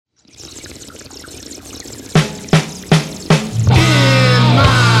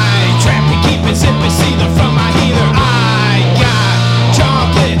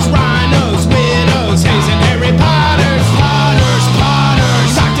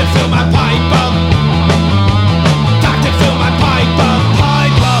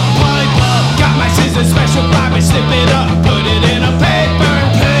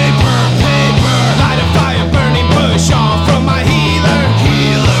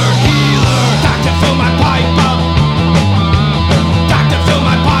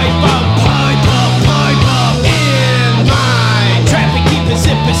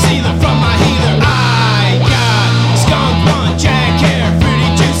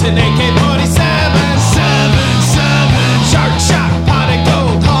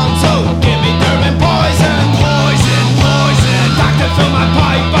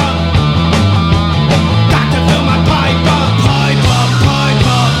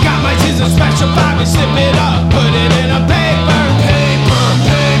we slip it up, put it in a paper, paper,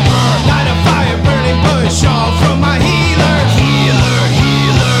 paper. Light a fire, burning bush, all from